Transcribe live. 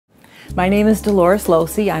My name is Dolores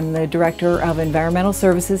Losey. I'm the Director of Environmental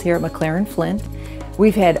Services here at McLaren Flint.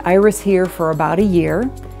 We've had Iris here for about a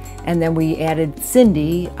year, and then we added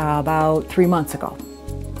Cindy about 3 months ago.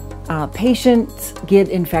 Patients get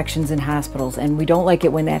infections in hospitals, and we don't like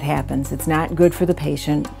it when that happens. It's not good for the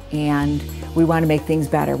patient, and we want to make things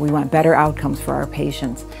better. We want better outcomes for our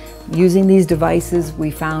patients. Using these devices,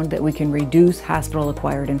 we found that we can reduce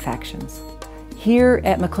hospital-acquired infections. Here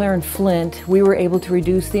at McLaren Flint, we were able to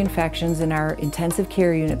reduce the infections in our intensive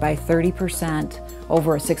care unit by 30%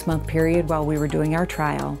 over a 6-month period while we were doing our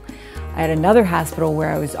trial. At another hospital where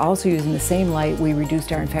I was also using the same light, we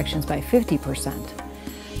reduced our infections by 50%.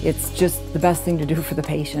 It's just the best thing to do for the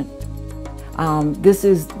patient. This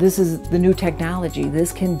is the new technology.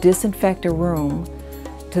 This can disinfect a room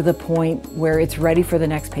to the point where it's ready for the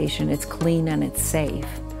next patient. It's clean and it's safe.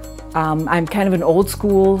 I'm kind of an old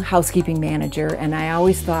school housekeeping manager, and I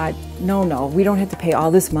always thought, no, we don't have to pay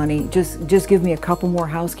all this money. Just give me a couple more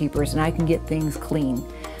housekeepers and I can get things clean.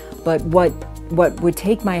 But what would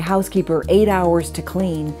take my housekeeper 8 hours to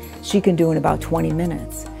clean, she can do in about 20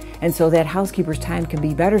 minutes. And so that housekeeper's time can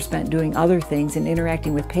be better spent doing other things and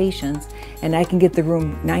interacting with patients, and I can get the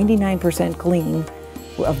room 99% clean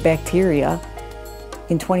of bacteria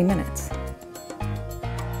in 20 minutes.